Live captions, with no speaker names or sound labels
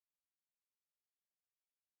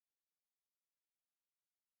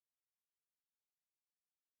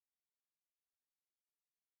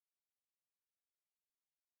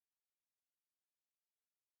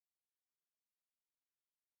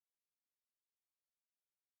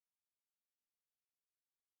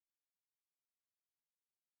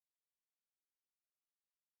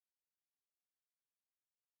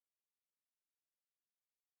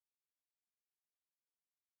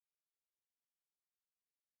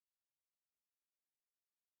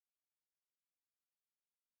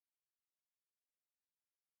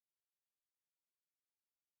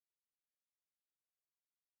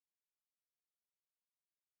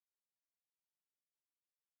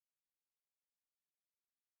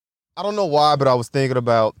I don't know why, but I was thinking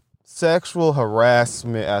about sexual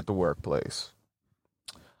harassment at the workplace.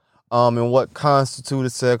 And what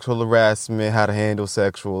constituted sexual harassment, how to handle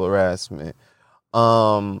sexual harassment.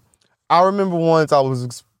 Um, I remember once I was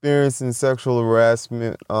experiencing sexual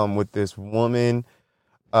harassment with this woman.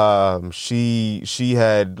 She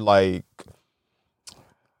had like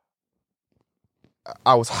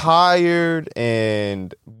I was hired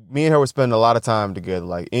and me and her would spend a lot of time together.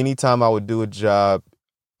 Like anytime I would do a job,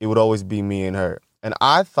 it would always be me and her. And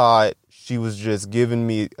I thought she was just giving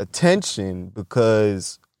me attention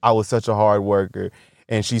because I was such a hard worker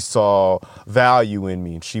and she saw value in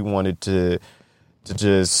me. She wanted to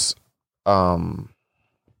just um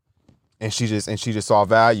and she just saw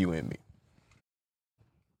value in me.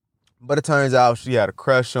 But it turns out she had a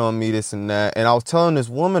crush on me, this and that. And I was telling this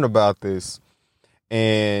woman about this,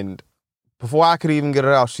 and before I could even get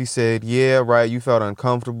it out, she said, "Yeah, right, you felt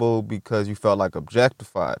uncomfortable because you felt like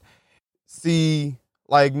objectified." See,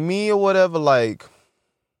 like me or whatever, like,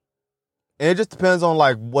 and it just depends on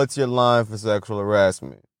like what's your line for sexual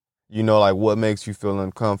harassment. Like what makes you feel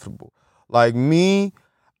uncomfortable. Like me,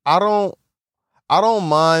 I don't I don't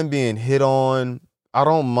mind being hit on. I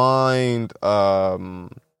don't mind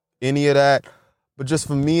any of that. But just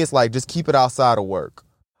for me, it's like just keep it outside of work.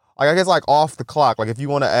 Like I guess like off the clock. Like if you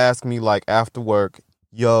want to ask me like after work,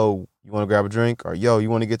 yo, you want to grab a drink, or yo, you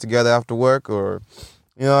want to get together after work, or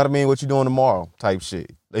you know what I mean? What you doing tomorrow? Type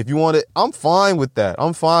shit. If you want it, I'm fine with that.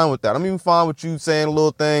 I'm fine with that. I'm even fine with you saying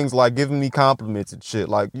little things like giving me compliments and shit.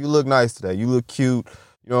 Like you look nice today. You look cute.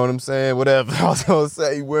 You know what I'm saying? Whatever. I was gonna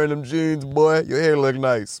say, you wearing them jeans, boy. Your hair look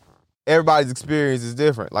nice. Everybody's experience is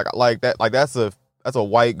different. Like that. Like that's a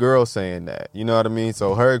white girl saying that. You know what I mean?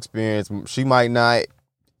 So her experience, she might not.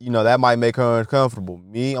 That might make her uncomfortable.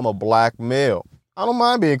 Me, I'm a black male. I don't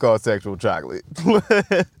mind being called sexual chocolate.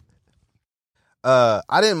 I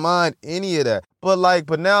didn't mind any of that.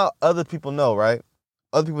 But now other people know, right?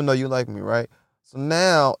 Other people know you like me, right? So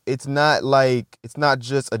now it's not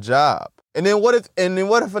just a job. And then what if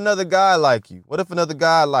another guy like you? What if another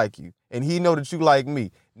guy like you and he know that you like me?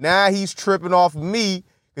 Now he's tripping off me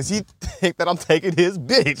because he think that I'm taking his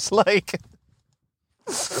bitch. Like,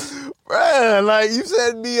 bruh, like you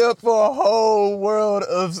set me up for a whole world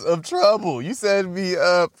of trouble. You set me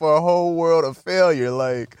up for a whole world of failure.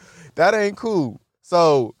 Like, that ain't cool.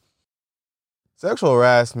 So sexual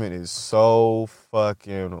harassment is so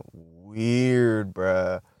fucking weird,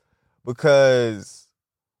 bruh. Because,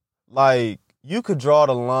 like, you could draw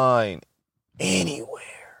the line anywhere.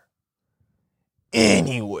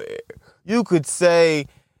 Anywhere. You could say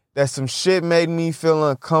that some shit made me feel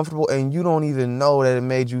uncomfortable and you don't even know that it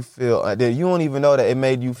made you feel, that you don't even know that it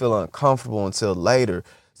made you feel uncomfortable until later.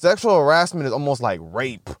 Sexual harassment is almost like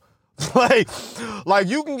rape. like, like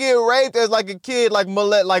you can get raped as like a kid, like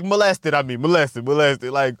molested. I mean, molested.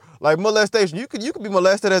 Like molestation. You could be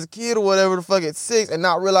molested as a kid or whatever the fuck at 6 and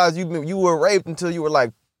not realize you were raped until you were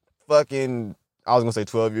like fucking. I was gonna say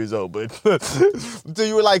 12 years old, but until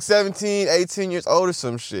you were like 17, 18 years old or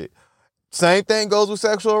some shit. Same thing goes with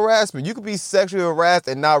sexual harassment. You could be sexually harassed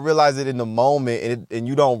and not realize it in the moment, and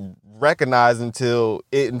you don't recognize until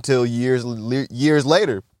years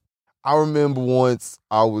later. I remember once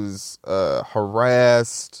I was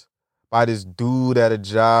harassed by this dude at a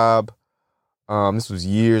job. This was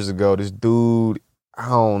years ago. This dude, I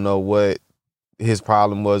don't know what his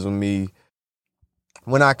problem was with me.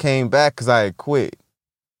 When I came back, cause I had quit,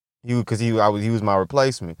 he was my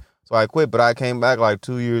replacement, so I quit. But I came back like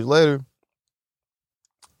 2 years later,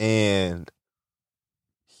 and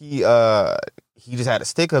he just had a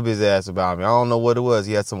stick up his ass about me. I don't know what it was.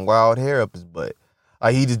 He had some wild hair up his butt.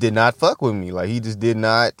 Like he just did not fuck with me. Like he just did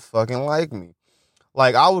not fucking like me.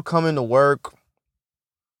 Like I would come into work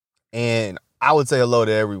and I would say hello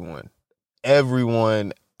to everyone.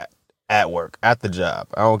 Everyone at work, at the job.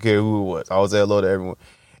 I don't care who it was. I would say hello to everyone.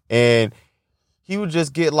 And he would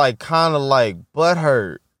just get like kind of like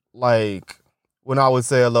butthurt. Like when I would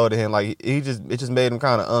say hello to him, like it just made him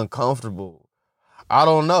kind of uncomfortable. I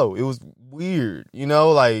don't know. It was weird,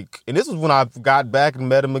 like, and this was when I got back and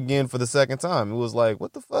met him again for the second time. It was like,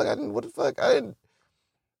 what the fuck? I've been gone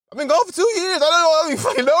for 2 years. I don't even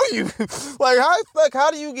fucking know you. Like,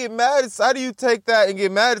 how do you get mad how do you take that and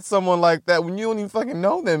get mad at someone like that when you don't even fucking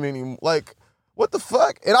know them anymore? Like, what the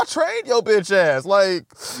fuck? And I trained your bitch ass. Like,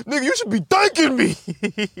 nigga, you should be thanking me.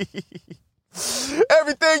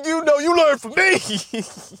 Everything you know, you learned from me.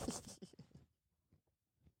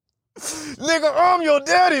 Nigga, I'm your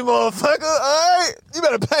daddy, motherfucker, alright? You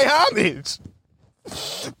better pay homage.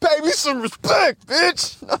 Pay me some respect,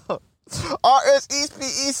 bitch.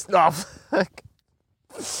 RSEPE stuff.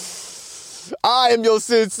 I am your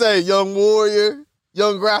sensei, young warrior,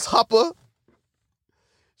 young grasshopper.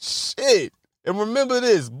 Shit. And remember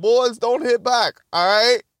this, boys don't hit back, all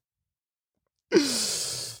right?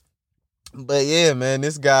 But yeah, man,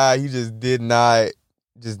 this guy, he just did not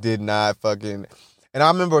fucking. And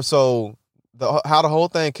I remember, so how the whole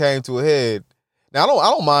thing came to a head. Now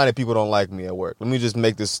I don't mind if people don't like me at work. Let me just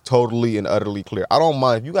make this totally and utterly clear. I don't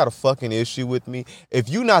mind if you got a fucking issue with me. If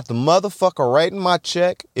you not the motherfucker writing my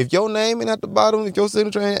check, if your name ain't at the bottom, if your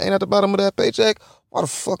signature ain't at the bottom of that paycheck, why the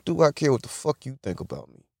fuck do I care what the fuck you think about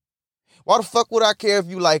me? Why the fuck would I care if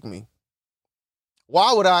you like me?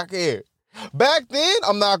 Why would I care? Back then,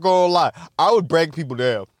 I'm not gonna lie, I would break people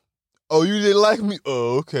down. Oh, you didn't like me?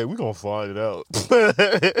 Oh, okay, we gonna find it out.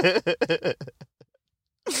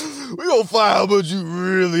 We gonna find how much you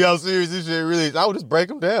really, how serious this shit really is. I would just break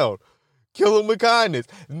them down. Kill them with kindness.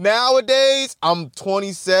 Nowadays, I'm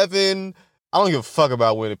 27. I don't give a fuck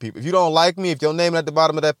about winning people. If you don't like me, if your name at the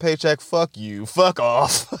bottom of that paycheck, fuck you. Fuck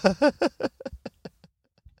off.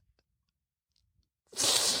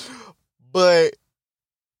 But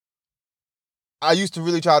I used to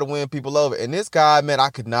really try to win people over. And this guy, man, I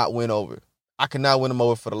could not win over. I could not win him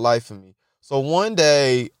over for the life of me. So one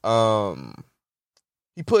day,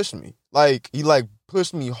 he pushed me. He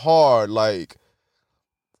pushed me hard. Like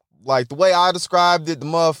the way I described it, the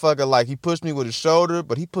motherfucker, he pushed me with his shoulder,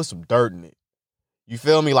 but he put some dirt in it. You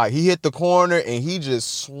feel me? He hit the corner and he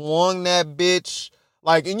just swung that bitch.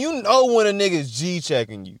 And you know when a nigga's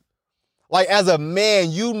G-checking you. As a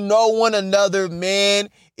man, you know when another man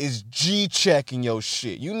is G-checking your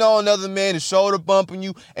shit. You know another man is shoulder bumping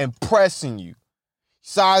you and pressing you.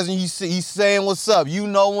 Sizing you, he's saying what's up. You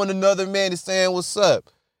know when another man is saying what's up.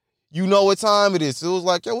 You know what time it is. So it was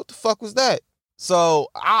like, yo, what the fuck was that? So,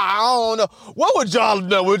 I don't know. What would y'all have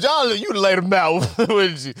done? Would y'all, you'd laid him out,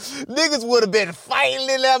 wouldn't you? Niggas would have been fighting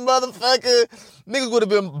in that motherfucker. Niggas would have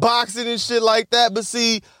been boxing and shit like that. But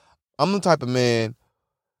see, I'm the type of man,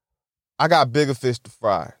 I got bigger fish to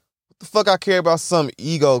fry. What the fuck I care about some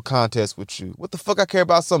ego contest with you? What the fuck I care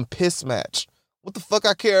about some piss match? What the fuck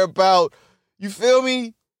I care about, you feel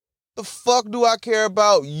me? The fuck do I care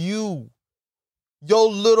about you? Your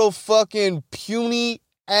little fucking puny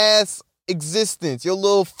ass existence. Your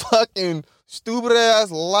little fucking stupid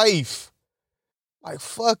ass life.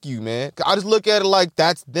 Fuck you, man. I just look at it like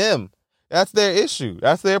that's them. That's their issue.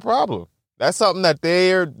 That's their problem. That's something that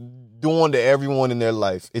they're doing to everyone in their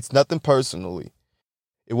life. It's nothing personally.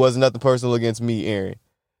 It wasn't nothing personal against me, Aaron.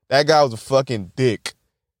 That guy was a fucking dick.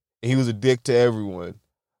 And he was a dick to everyone.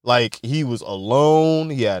 He was alone.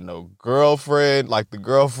 He had no girlfriend. The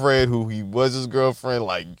girlfriend who he was his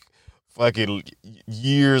girlfriend, fucking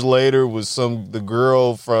years later was the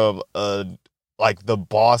girl from, the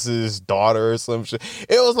boss's daughter or some shit.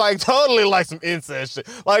 It was, totally, some incest shit.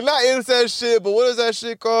 Not incest shit, but what is that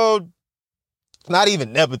shit called? Not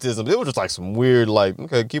even nepotism. It was just, some weird,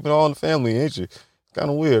 okay, keep it all in the family, ain't you? Kind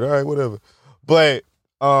of weird. All right, whatever. But,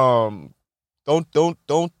 don't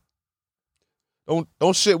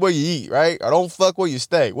shit where you eat, right? Or don't fuck where you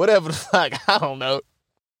stay. Whatever the fuck. I don't know.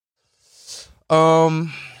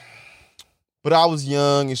 But I was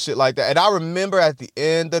young and shit like that. And I remember at the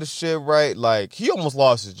end of the shit, right? He almost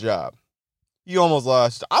lost his job. I'm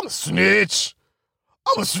a snitch.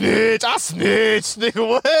 I snitch, nigga.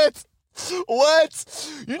 What?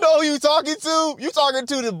 What? You know who you talking to? You talking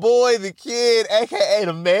to the boy, the kid, aka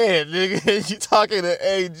the man, nigga. You talking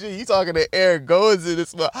to AG. You talking to Eric Goins in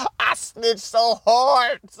this month. I snitched so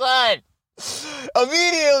hard, son.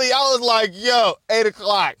 Immediately, I was like, yo, 8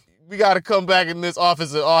 o'clock. We got to come back in this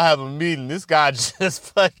office and all have a meeting. This guy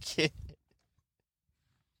just fucking...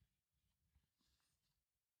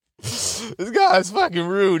 This guy is fucking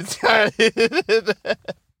rude.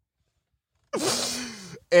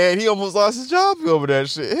 And he almost lost his job over that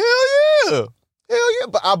shit. Hell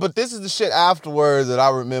yeah. But this is the shit afterwards that I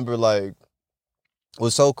remember,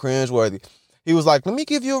 was so cringeworthy. He was like, let me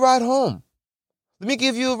give you a ride home. Let me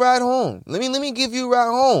give you a ride home. Let me give you a ride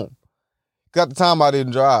home. Because at the time I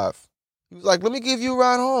didn't drive. He was like, let me give you a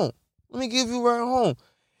ride home. Let me give you a ride home.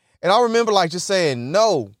 And I remember just saying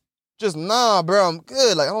no. Just, nah, bro, I'm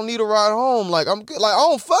good. I don't need a ride home. I'm good. I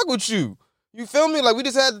don't fuck with you. You feel me? We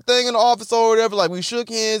just had the thing in the office or whatever. We shook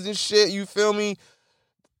hands and shit. You feel me?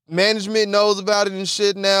 Management knows about it and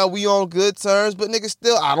shit now. We on good terms. But nigga,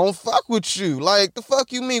 still, I don't fuck with you. The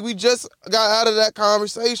fuck you mean? We just got out of that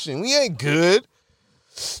conversation. We ain't good.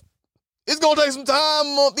 It's gonna take some time.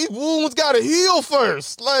 These wounds gotta heal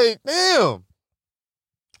first. Damn.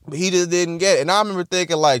 But he just didn't get it. And I remember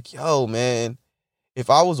thinking yo, man, if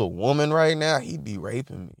I was a woman right now, he'd be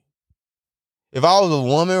raping me. If I was a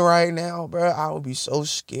woman right now, bro, I would be so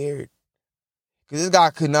scared. Cause this guy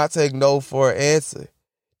could not take no for an answer.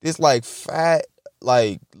 This like fat,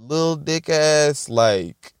 like little dick ass,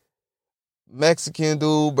 like Mexican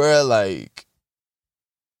dude, bro, like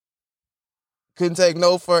couldn't take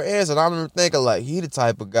no for an answer. And I remember thinking like he the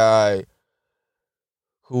type of guy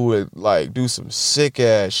who would like do some sick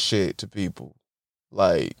ass shit to people.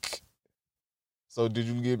 Like, so did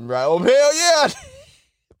you get me right? Oh hell yeah.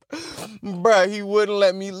 Bruh, he wouldn't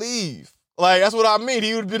let me leave. Like, that's what I mean.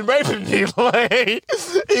 He would have been raping me. Like,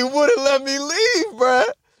 he wouldn't let me leave, bruh.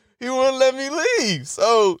 He wouldn't let me leave.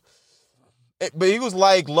 So, but he was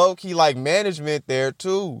like low-key like management there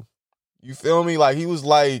too. You feel me? Like, he was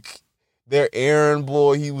like their errand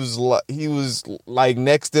boy. He was like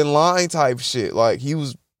next in line type shit. Like, he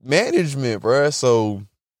was management, bruh. So,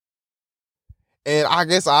 and I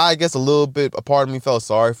guess a little bit, a part of me felt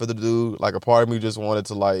sorry for the dude. Like, a part of me just wanted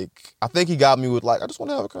to, like, I think he got me with, like, I just want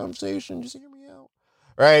to have a conversation. Just hear me out.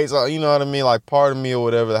 Right? So, you know what I mean? Like, part of me or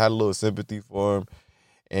whatever had a little sympathy for him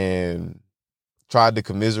and tried to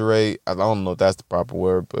commiserate. I don't know if that's the proper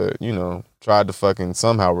word, but, you know, tried to fucking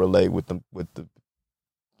somehow relate with that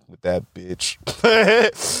bitch.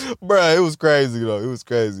 Bruh, it was crazy, though.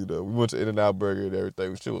 We went to In-N-Out Burger and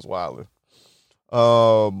everything. Shit was wildin'.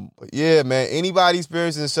 Yeah, man, anybody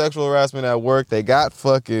experiencing sexual harassment at work, they got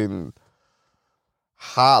fucking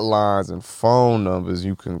hotlines and phone numbers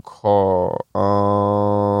you can call.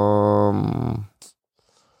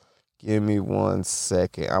 Give me 1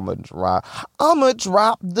 second. I'ma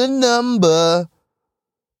drop the number.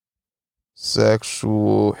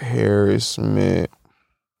 Sexual harassment.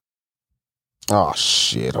 Oh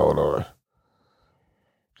shit, hold on.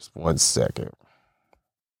 Just 1 second.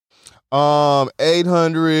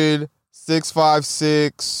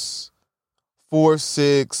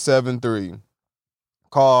 800-656-4673.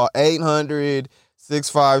 Call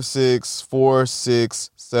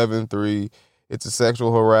 800-656-4673. It's a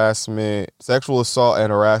sexual assault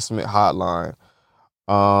and harassment hotline.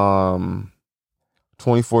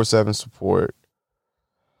 24/7 support.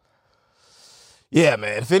 Yeah,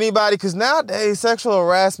 man. If anybody, because nowadays sexual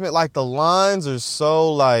harassment, like the lines are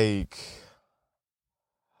so like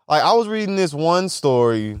I was reading this one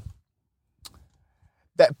story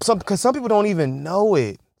that because some people don't even know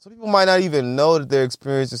it. Some people might not even know that they're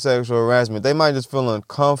experiencing sexual harassment. They might just feel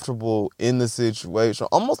uncomfortable in the situation,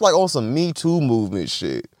 almost like on some Me Too movement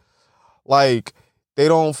shit. Like they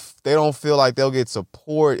don't feel like they'll get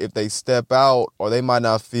support if they step out, or they might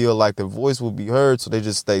not feel like their voice will be heard, so they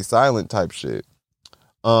just stay silent type shit.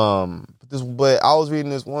 But I was reading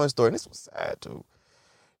this one story, and this was sad too.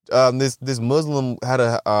 This Muslim had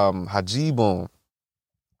a hijab on,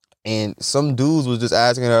 and some dudes was just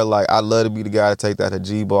asking her like, "I'd love to be the guy to take that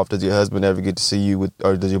hijab off. Does your husband ever get to see you with,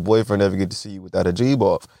 or does your boyfriend ever get to see you with that hijab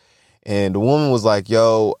off?" And the woman was like,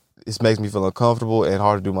 "Yo, this makes me feel uncomfortable and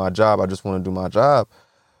hard to do my job. I just want to do my job."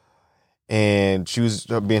 And she was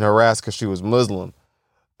being harassed because she was Muslim.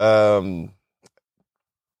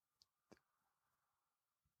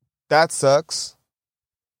 That sucks.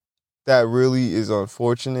 That really is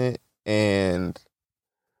unfortunate. And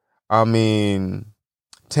I mean,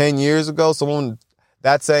 10 years ago,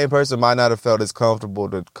 that same person might not have felt as comfortable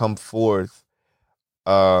to come forth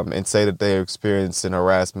and say that they're experiencing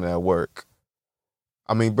harassment at work.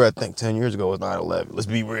 I mean, bro, I think 10 years ago was 9/11. Let's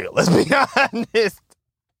be real. Let's be honest.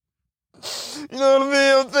 You know what I mean?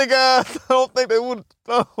 I don't think they would.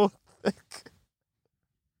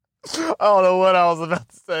 I don't know what I was about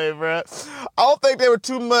to say, bro. I don't think they were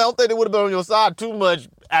too much. I don't think they would have been on your side too much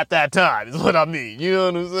at that time, is what I mean. You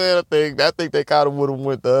know what I'm saying? I think they kind of would have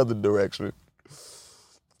went the other direction. I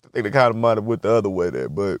think they kind of might have went the other way there,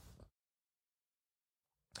 but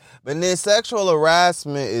then sexual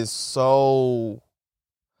harassment is so,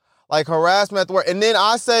 like, harassment at the work. And then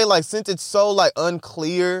I say, like, since it's so, like,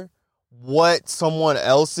 unclear what someone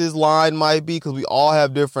else's line might be, because we all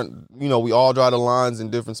have different, we all draw the lines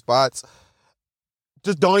in different spots,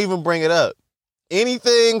 just don't even bring it up.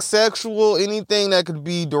 Anything sexual, anything that could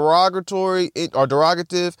be derogatory or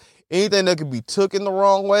derogative, anything that could be took in the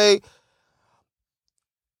wrong way,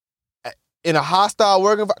 in a hostile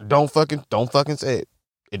work environment, don't fucking say it.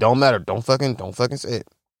 It don't matter. Don't fucking say it.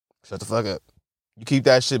 Shut the fuck up. You keep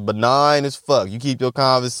that shit benign as fuck. You keep your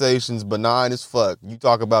conversations benign as fuck. You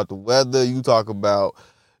talk about the weather. You talk about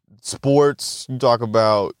sports. You talk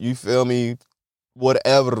about, you feel me,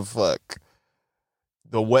 whatever the fuck.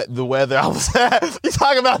 The weather I was at. You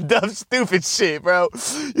talk about dumb, stupid shit, bro.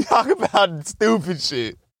 You talk about stupid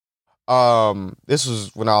shit. This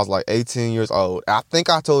was when I was like 18 years old. I think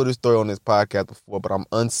I told this story on this podcast before, but I'm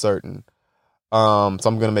uncertain. So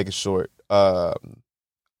I'm gonna make it short. I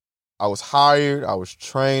was hired. I was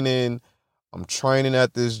training. I'm training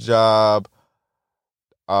at this job.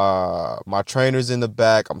 My trainer's in the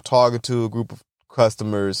back. I'm talking to a group of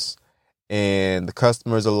customers, and the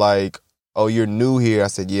customers are like, "Oh, you're new here." I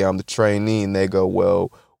said, "Yeah, I'm the trainee." And they go,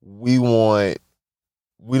 "Well, we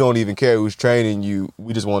don't even care who's training you.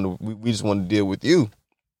 We just want to deal with you."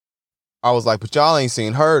 I was like, "But y'all ain't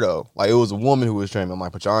seen her though." Like, it was a woman who was training. I'm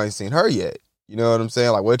like, "But y'all ain't seen her yet." You know what I'm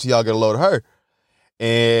saying? Like, wait till y'all get a load of her.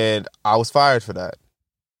 And I was fired for that.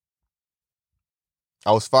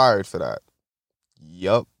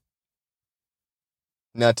 Yup.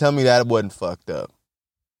 Now tell me that wasn't fucked up.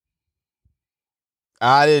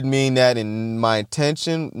 I didn't mean that in my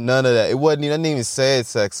intention. None of that. It wasn't. I didn't even say it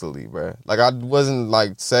sexually, bro. Like, I wasn't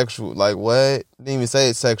like sexual. Like, what? Didn't even say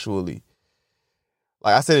it sexually.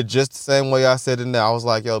 Like, I said it just the same way I said it now. I was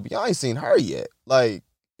like, yo, but y'all ain't seen her yet. Like,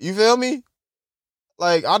 you feel me?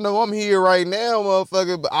 Like, I know I'm here right now,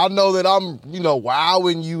 motherfucker, but I know that I'm,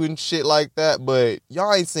 wowing you and shit like that, but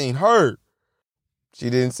y'all ain't seen her. She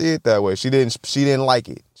didn't see it that way. She didn't like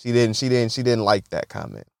it. She didn't like that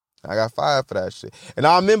comment. I got fired for that shit. And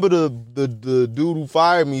I remember the dude who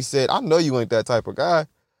fired me said, "I know you ain't that type of guy."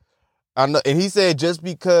 I know, and he said just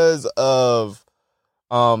because of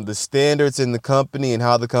the standards in the company and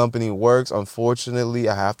how the company works, unfortunately,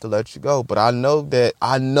 I have to let you go. But I know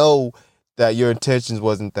that your intentions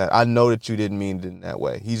wasn't that. I know that you didn't mean it in that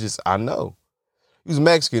way. I know. He was a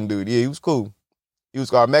Mexican dude. Yeah, he was cool. He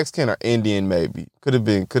was Mexican or Indian, maybe. Could have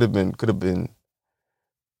been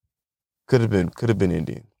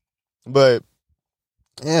Indian. But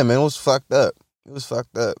yeah, man, it was fucked up.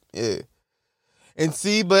 Yeah. And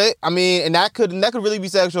see, but I mean, and that could really be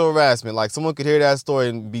sexual harassment. Like, someone could hear that story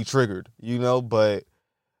and be triggered, but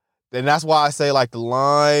then that's why I say, like, the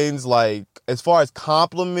lines, like, as far as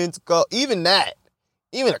compliments go, even a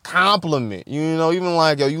compliment, even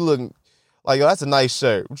like, yo, you look like, yo, that's a nice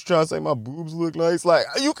shirt. What you trying to say? My boobs look nice? Like,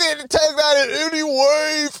 you can't take that in any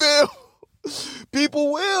way, fam.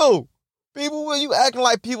 People will. You acting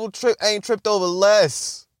like people ain't tripped over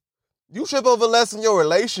less. You trip over less in your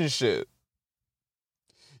relationship.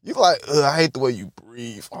 You like, I hate the way you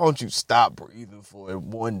breathe. Why don't you stop breathing for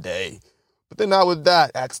one day? But then I would die.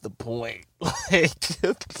 That's the point. Like,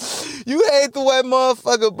 you hate the way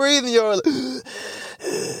motherfucker breathing. You're like,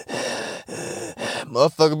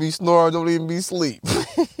 motherfucker be snoring, don't even be asleep.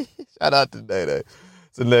 Shout out to Day Day.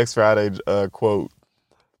 It's the next Friday quote.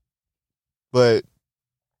 But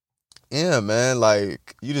yeah, man,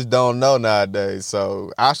 like, you just don't know nowadays.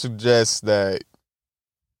 So I suggest that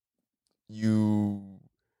you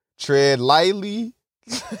tread lightly.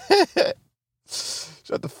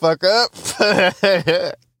 Shut the fuck up.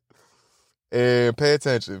 And pay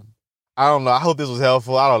attention. I don't know. I hope this was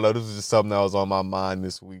helpful. I don't know. This was just something that was on my mind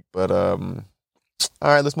this week. But all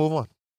right, let's move on.